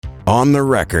On the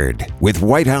Record with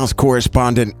White House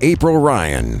correspondent April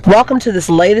Ryan. Welcome to this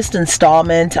latest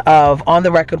installment of On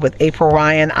the Record with April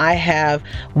Ryan. I have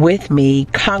with me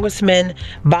Congressman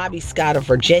Bobby Scott of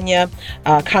Virginia.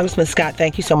 Congressman Scott,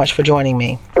 thank you so much for joining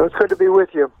me. It's good to be with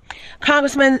you.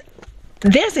 Congressman,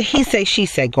 there's a he say, she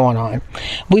say going on.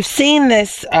 We've seen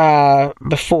this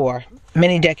before,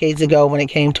 many decades ago when it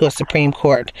came to a Supreme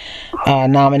Court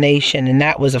nomination, and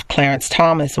that was of Clarence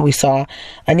Thomas. And we saw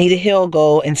Anita Hill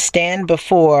go and stand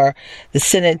before the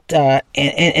Senate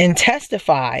and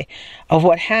testify of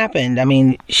what happened. I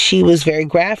mean, she was very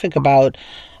graphic about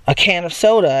a can of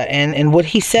soda and what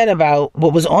he said about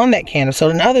what was on that can of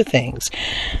soda and other things.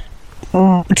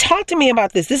 Talk to me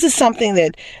about this. This is something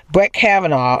that Brett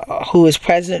Kavanaugh, who is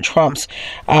President Trump's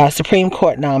Supreme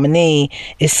Court nominee,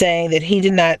 is saying that he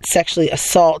did not sexually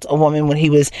assault a woman when he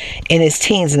was in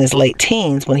his late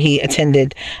teens, when he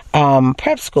attended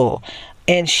prep school.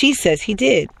 And she says he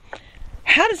did.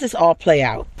 How does this all play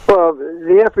out? Well,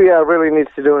 the FBI really needs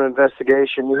to do an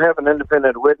investigation. You have an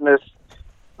independent witness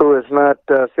who has not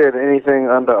said anything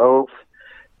under oath.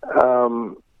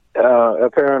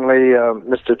 Apparently,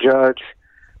 Mr. Judge.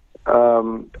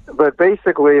 But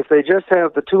basically, if they just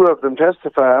have the two of them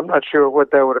testify, I'm not sure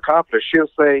what that would accomplish. She'll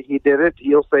say he did it.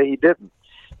 He'll say he didn't.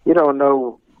 You don't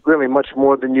know really much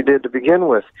more than you did to begin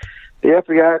with. The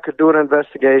FBI could do an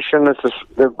investigation.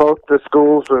 Both the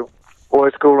schools, the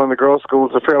boys' school and the girls'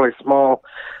 schools, are fairly small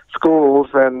schools,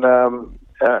 and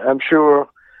I'm sure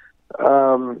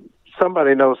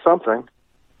somebody knows something.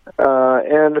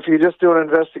 And if you just do an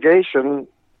investigation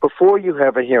before you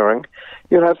have a hearing,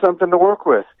 you'll have something to work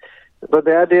with. But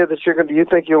the idea that you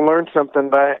think you'll learn something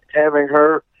by having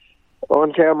her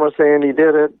on camera saying he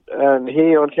did it and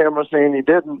he on camera saying he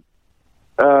didn't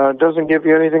doesn't give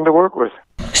you anything to work with.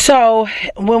 So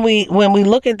when we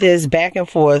look at this back and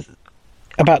forth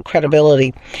about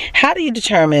credibility, how do you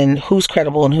determine who's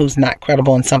credible and who's not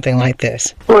credible in something like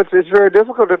this? Well, it's very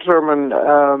difficult to determine.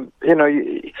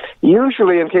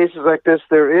 Usually in cases like this,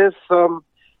 there is some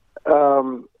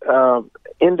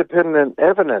independent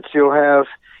evidence. You'll have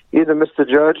either Mr.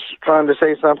 Judge trying to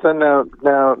say something.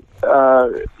 Now,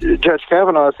 Judge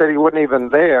Kavanaugh said he wasn't even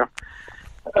there.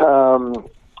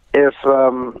 If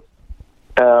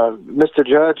Mr.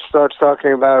 Judge starts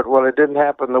talking about, well, it didn't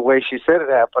happen the way she said it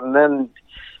happened, then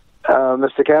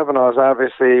Mr. Kavanaugh is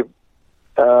obviously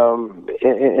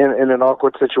in an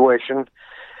awkward situation.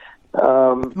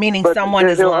 Meaning someone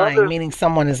is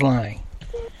lying.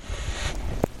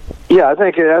 Yeah, I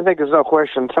think there's no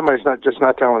question somebody's not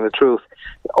telling the truth,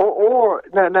 or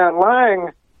now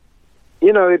lying.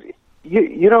 You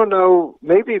don't know.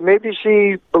 Maybe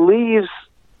she believes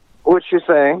what she's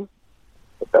saying,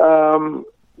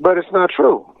 but it's not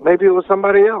true. Maybe it was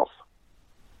somebody else.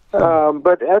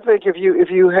 But I think if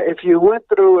you went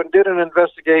through and did an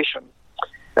investigation,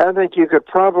 I think you could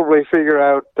probably figure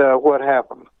out what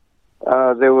happened.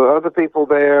 There were other people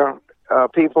there.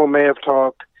 People may have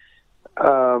talked.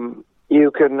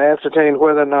 You can ascertain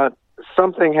whether or not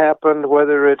something happened,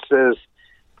 whether it's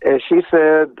as she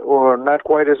said or not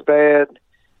quite as bad.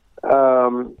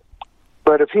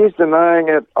 But if he's denying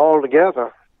it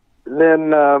altogether,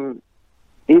 then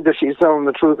either she's telling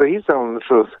the truth or he's telling the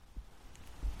truth.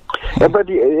 But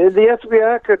the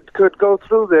FBI could go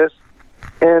through this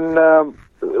and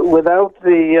without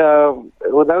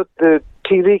the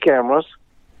TV cameras,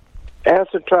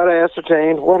 try to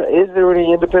ascertain is there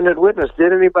any independent witness?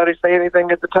 Did anybody say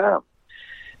anything at the time?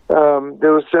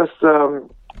 There was just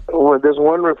there's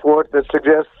one report that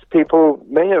suggests people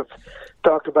may have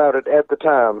talked about it at the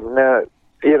time. Now,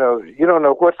 you don't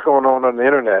know what's going on the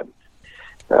internet.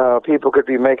 People could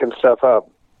be making stuff up,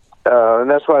 and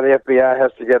that's why the FBI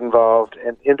has to get involved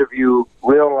and interview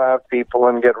real live people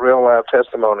and get real live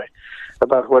testimony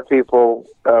about what people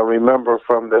remember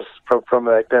from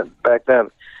back then.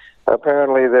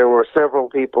 Apparently, there were several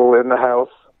people in the house,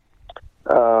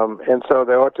 and so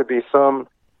there ought to be some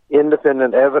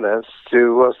independent evidence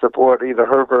to support either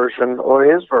her version or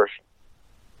his version.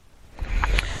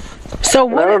 So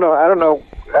I don't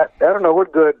know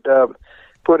what good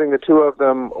putting the two of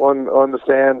them on the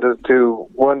stand to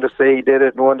one to say he did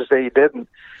it and one to say he didn't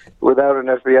without an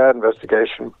FBI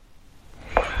investigation.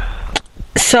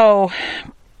 So.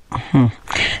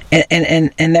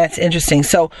 And that's interesting.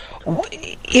 So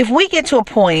if we get to a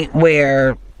point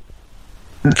where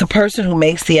the person who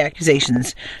makes the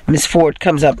accusations, Ms. Ford,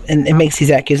 comes up and makes these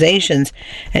accusations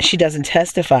and she doesn't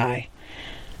testify,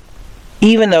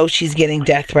 even though she's getting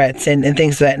death threats and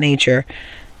things of that nature,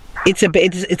 it's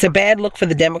a bad look for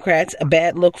the Democrats, a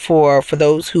bad look for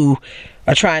those who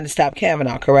are trying to stop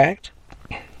Kavanaugh, correct?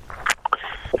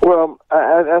 Well,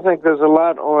 I think there's a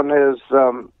lot on his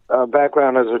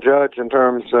background as a judge in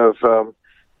terms of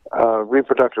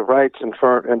reproductive rights, in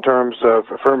terms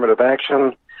of affirmative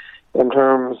action, in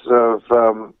terms of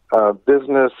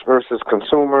business versus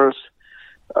consumers.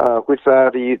 Which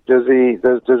side does he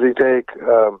take?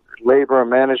 Labor and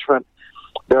management.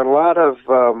 There are a lot of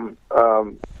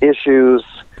issues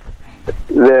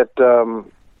that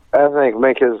I think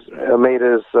made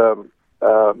his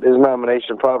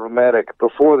nomination problematic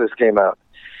before this came out.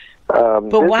 But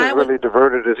this has really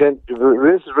diverted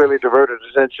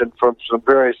attention from some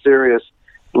very serious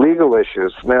legal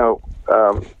issues. Now,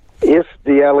 if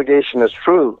the allegation is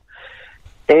true,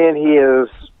 and he has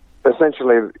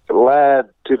essentially lied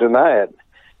to deny it,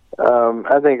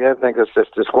 I think it's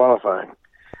just disqualifying.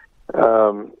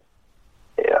 You're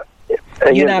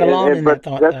not alone in that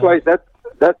thought.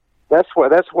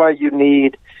 That's why you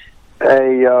need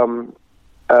an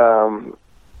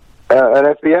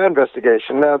FBI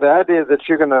investigation. Now, the idea that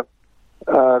you're going to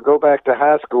go back to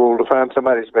high school to find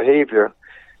somebody's behavior,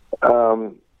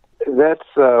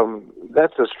 that's a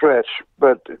stretch.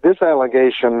 But this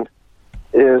allegation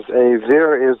is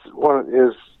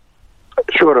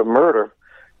short of murder,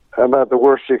 about the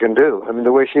worst you can do. I mean,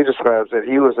 the way she describes it,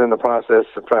 he was in the process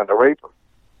of trying to rape her.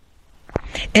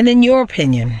 And in your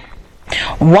opinion,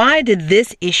 why did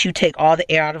this issue take all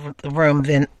the air out of the room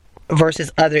then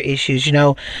versus other issues? You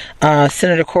know,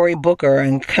 Senator Cory Booker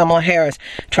and Kamala Harris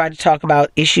tried to talk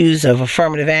about issues of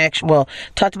affirmative action. Well,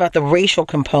 talked about the racial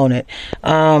component,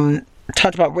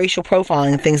 talked about racial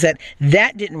profiling and things that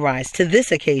didn't rise to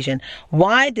this occasion.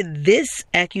 Why did this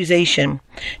accusation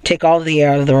take all the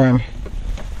air out of the room?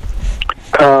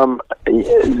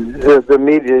 The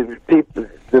media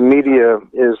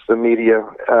is the media.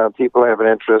 People have an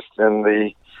interest in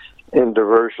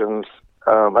diversions.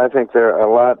 I think there are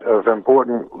a lot of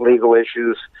important legal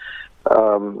issues.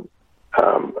 What's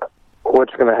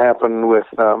going to happen with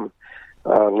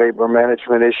labor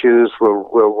management issues?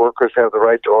 Will workers have the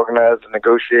right to organize and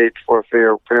negotiate for a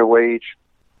fair wage?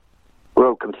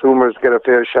 Will consumers get a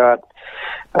fair shot?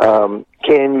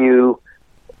 Can you,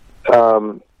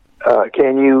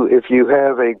 if you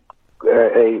have a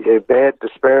bad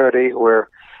disparity where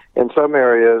in some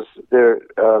areas there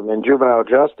in juvenile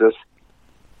justice,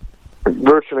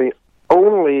 virtually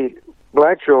only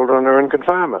black children are in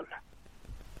confinement.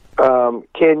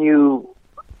 Can you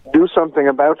do something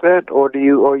about that, or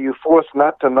are you forced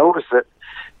not to notice it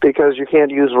because you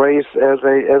can't use race as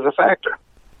a factor?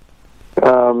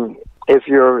 If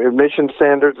your admission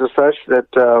standards are such that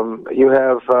you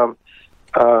have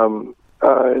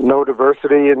no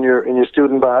diversity in your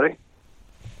student body,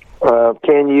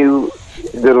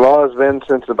 the law has been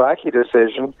since the Bakke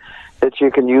decision that you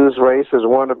can use race as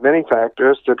one of many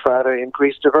factors to try to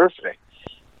increase diversity.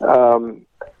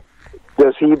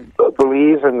 Does he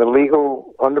believe in the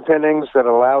legal underpinnings that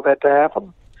allow that to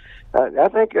happen? I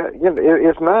think,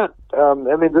 if not,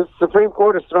 the Supreme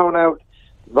Court has thrown out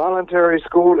voluntary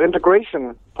school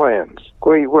integration plans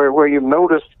where you've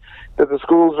noticed that the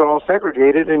schools are all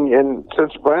segregated, and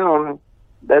since Brown,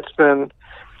 that's been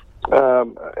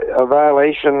a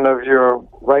violation of your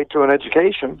right to an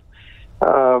education.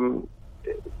 Can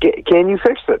you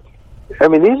fix it? I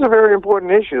mean, these are very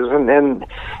important issues, and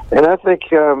I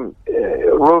think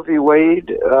Roe v.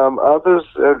 Wade, others,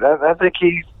 I think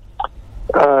he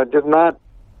did not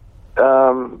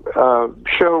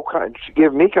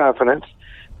give me confidence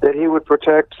that he would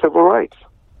protect civil rights.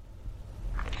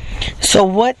 So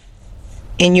what,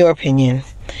 in your opinion,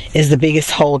 is the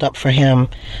biggest holdup for him,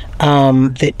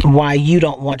 that why you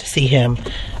don't want to see him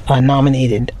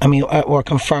nominated? I mean, or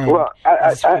confirmed? Well,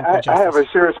 I have a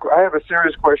serious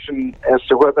question as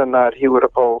to whether or not he would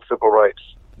uphold civil rights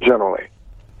generally.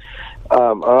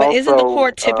 But isn't the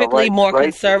court typically more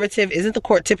conservative? Isn't the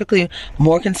court typically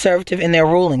more conservative in their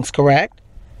rulings? Correct.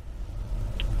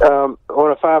 On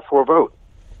a 5-4 vote,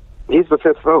 he's the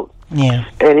fifth vote. Yeah,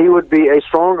 and he would be a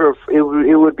stronger.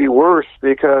 It would be worse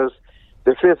because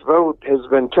the fifth vote has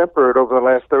been tempered over the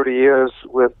last 30 years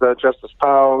with Justice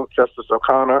Powell, Justice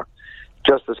O'Connor,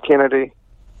 Justice Kennedy.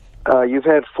 You've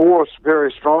had 4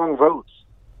 very strong votes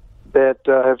that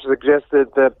have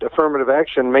suggested that affirmative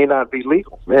action may not be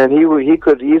legal, and he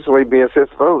could easily be a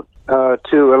fifth vote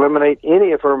to eliminate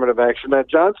any affirmative action. Now,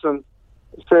 Johnson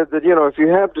said that if you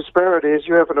have disparities,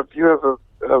 you have a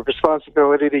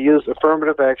responsibility to use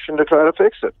affirmative action to try to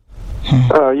fix it.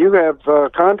 You have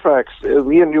contracts.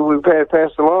 We've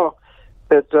passed a law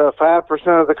that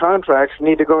 5% of the contracts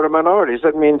need to go to minorities.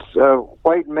 That means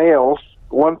white males,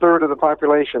 1/3 of the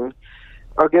population,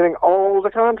 are getting all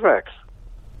the contracts.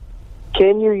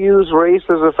 Can you use race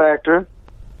as a factor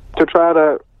to try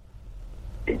to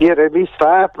get at least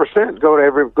 5% go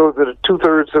to the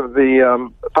 2/3 of the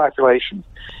population.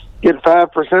 Get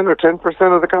 5% or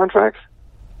 10% of the contracts.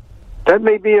 That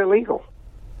may be illegal,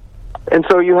 and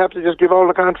so you have to just give all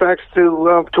the contracts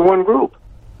to one group.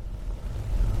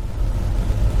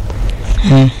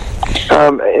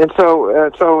 And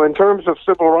so in terms of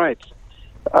civil rights,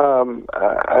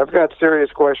 I've got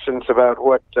serious questions about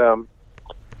what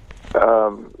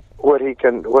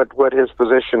his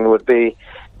position would be,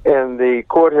 and the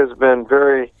court has been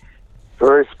very,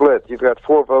 very split. You've got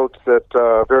 4 votes that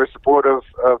are very supportive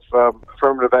of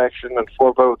affirmative action, and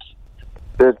 4 votes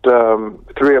that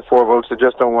 3 or 4 votes that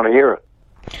just don't want to hear it.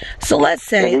 So let's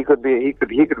say and he could be a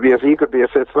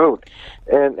 5th vote,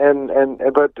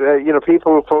 but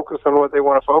people focus on what they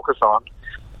want to focus on,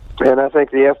 and I think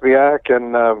the FBI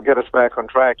can get us back on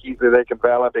track. Either they can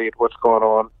validate what's going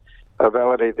on,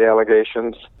 validate the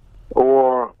allegations,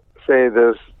 or say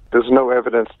there's no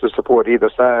evidence to support either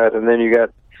side, and then you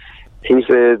got he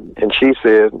said and she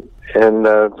said, and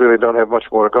really don't have much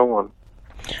more to go on.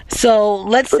 So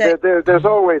let's say there's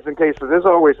always in cases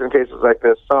like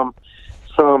this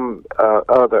some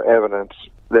other evidence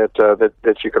that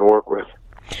you can work with.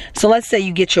 So let's say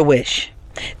you get your wish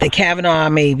that Kavanaugh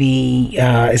maybe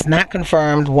is not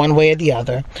confirmed one way or the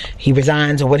other. He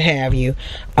resigns or what have you.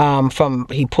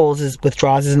 He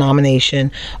withdraws his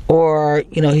nomination, or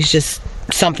he's just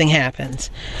something happens.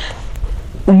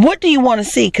 What do you want to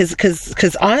see?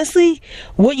 Because honestly,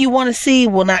 what you want to see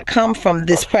will not come from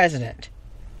this president.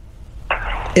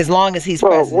 As long as he's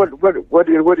president. What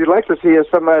you'd like to see is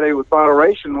somebody with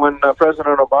moderation. When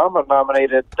President Obama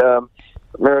nominated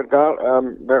Merrick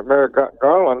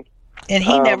Garland, and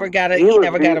he never got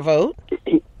a vote.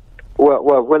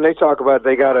 Well, when they talk about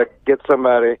they got to get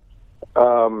somebody,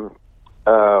 there's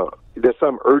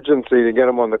some urgency to get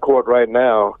him on the court right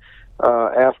now.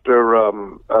 After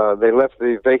they left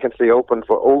the vacancy open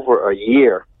for over a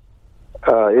year,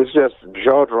 it's just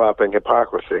jaw-dropping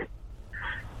hypocrisy.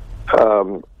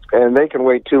 And they can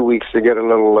wait 2 weeks to get a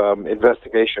little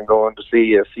investigation going to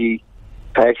see if he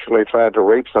actually tried to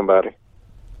rape somebody.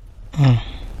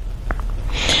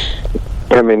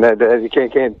 I mean, that you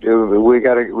can't do. We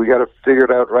got to figure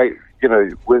it out right.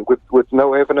 With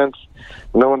no evidence,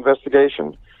 no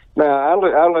investigation. Now,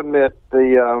 I'll admit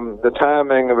the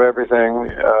timing of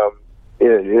everything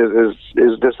is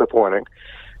disappointing.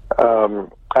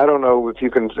 I don't know if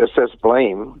you can assess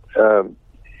blame.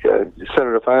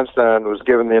 Senator Feinstein was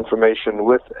given the information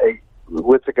with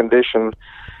the condition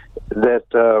that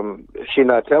she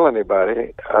not tell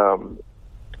anybody.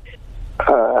 I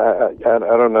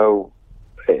don't know,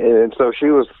 and so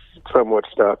she was somewhat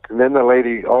stuck. And then the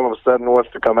lady all of a sudden wants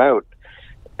to come out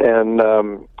and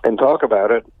talk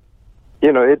about it.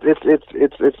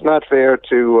 It's not fair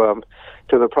to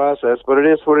the process, but it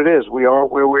is what it is. We are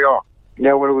where we are.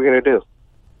 Now, what are we going to do?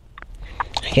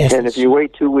 And if you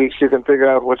wait 2 weeks, you can figure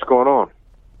out what's going on.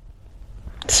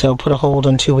 So put a hold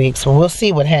on 2 weeks. Well, we'll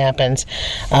see what happens.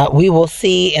 We will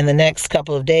see in the next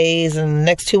couple of days and the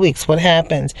next 2 weeks what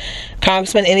happens.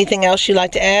 Congressman, anything else you'd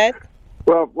like to add?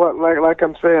 Well, like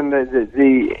I'm saying,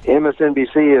 the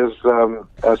MSNBC is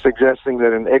suggesting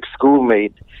that an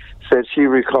ex-schoolmate said she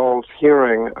recalls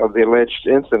hearing of the alleged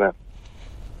incident.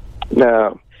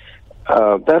 Now,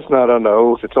 that's not on the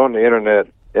oath. It's on the internet,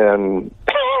 and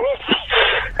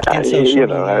that's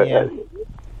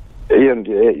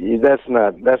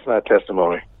not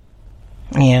testimony.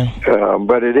 Yeah.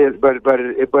 But it is. But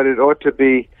it ought to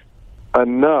be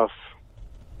enough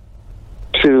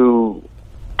to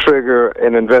trigger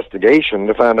an investigation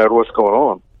to find out what's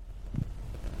going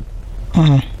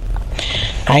on.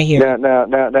 I hear. Now,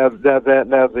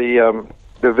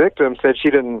 the victim said she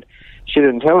didn't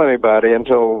tell anybody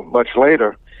until much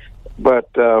later, but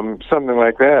something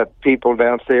like that, people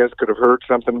downstairs could have heard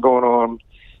something going on.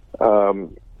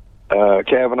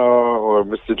 Kavanaugh or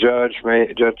Mr. Judge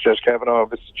Kavanaugh or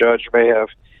Mr. Judge may have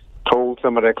told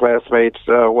some of their classmates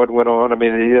what went on. I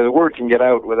mean, the word can get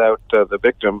out without the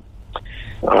victim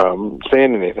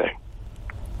saying anything.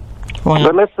 Wow.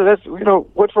 But let's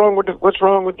what's wrong with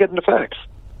getting the facts?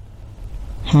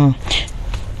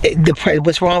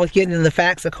 What's wrong with getting the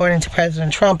facts, according to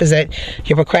President Trump, is that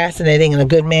you're procrastinating and a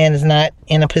good man is not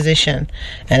in a position,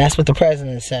 and that's what the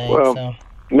president is saying. Well, so.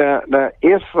 Now,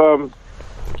 if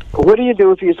what do you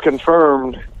do if he's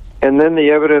confirmed, and then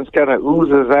the evidence kind of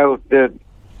oozes out that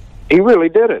he really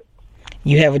did it?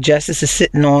 You have a justice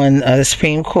sitting on the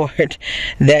Supreme Court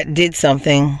that did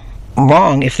something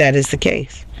wrong, if that is the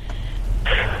case.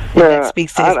 That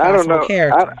speaks to his possible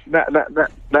character.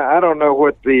 I don't know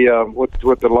what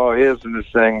the law is in this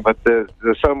thing, but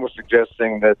some were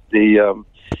suggesting that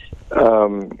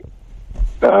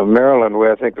Maryland,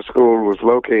 where I think the school was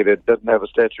located, doesn't have a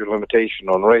statute of limitation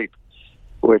on rape,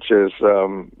 which is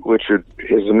an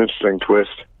interesting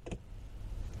twist.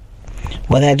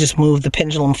 Well, that just moved the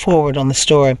pendulum forward on the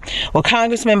story. Well,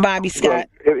 Congressman Bobby Scott.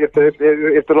 Well, if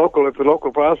the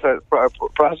local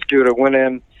prosecutor went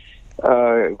in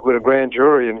with a grand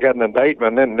jury and got an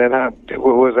indictment, then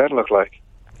what does that look like?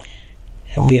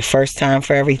 It'll be a first time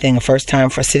for everything, a first time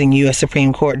for sitting U.S.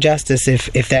 Supreme Court justice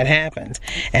if that happens.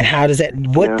 And how does that?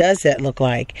 What does that look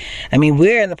like? I mean,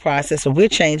 we're in the process of we're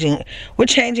changing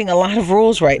a lot of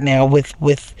rules right now with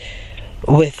a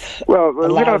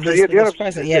lot of this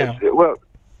president. Yeah.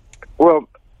 Well,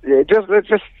 just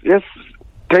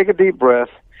take a deep breath.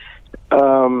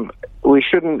 This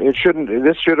should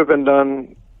have been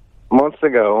done months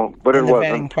ago, but it wasn't. The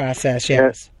vetting process,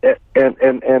 yes. And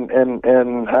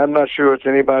I'm not sure it's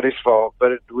anybody's fault,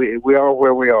 but we are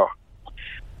where we are.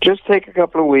 Just take a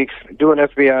couple of weeks, do an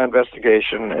FBI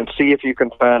investigation, and see if you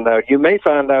can find out. You may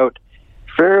find out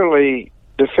fairly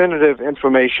definitive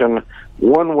information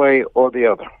one way or the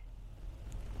other.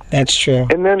 That's true.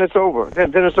 And then it's over.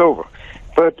 Then it's over.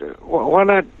 But why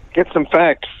not get some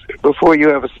facts before you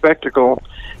have a spectacle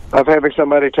of having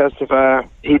somebody testify,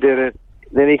 he did it,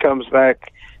 then he comes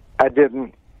back, I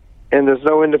didn't, and there's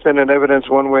no independent evidence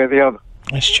one way or the other.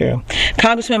 That's true.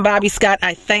 Congressman Bobby Scott,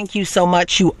 I thank you so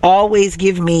much. You always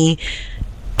give me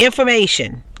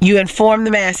information. You inform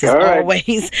the masses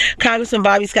always. Congressman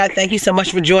Bobby Scott, thank you so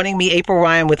much for joining me. April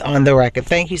Ryan with On the Record.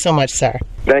 Thank you so much, sir.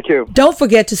 Thank you. Don't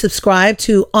forget to subscribe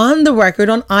to On the Record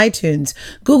on iTunes,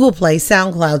 Google Play,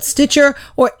 SoundCloud, Stitcher,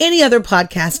 or any other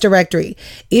podcast directory.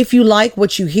 If you like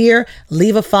what you hear,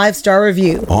 leave a 5-star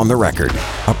review. On the Record,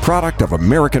 a product of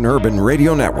American Urban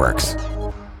Radio Networks.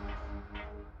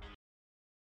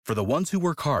 For the ones who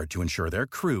work hard to ensure their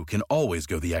crew can always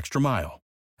go the extra mile,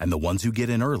 and the ones who get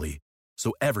in early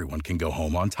so everyone can go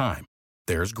home on time,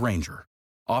 there's Grainger,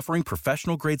 offering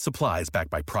professional-grade supplies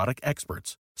backed by product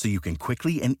experts so you can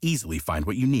quickly and easily find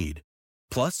what you need.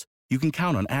 Plus, you can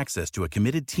count on access to a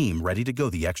committed team ready to go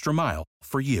the extra mile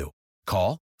for you.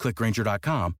 Call, click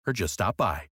Grainger.com, or just stop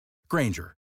by.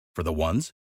 Grainger, for the ones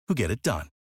who get it done.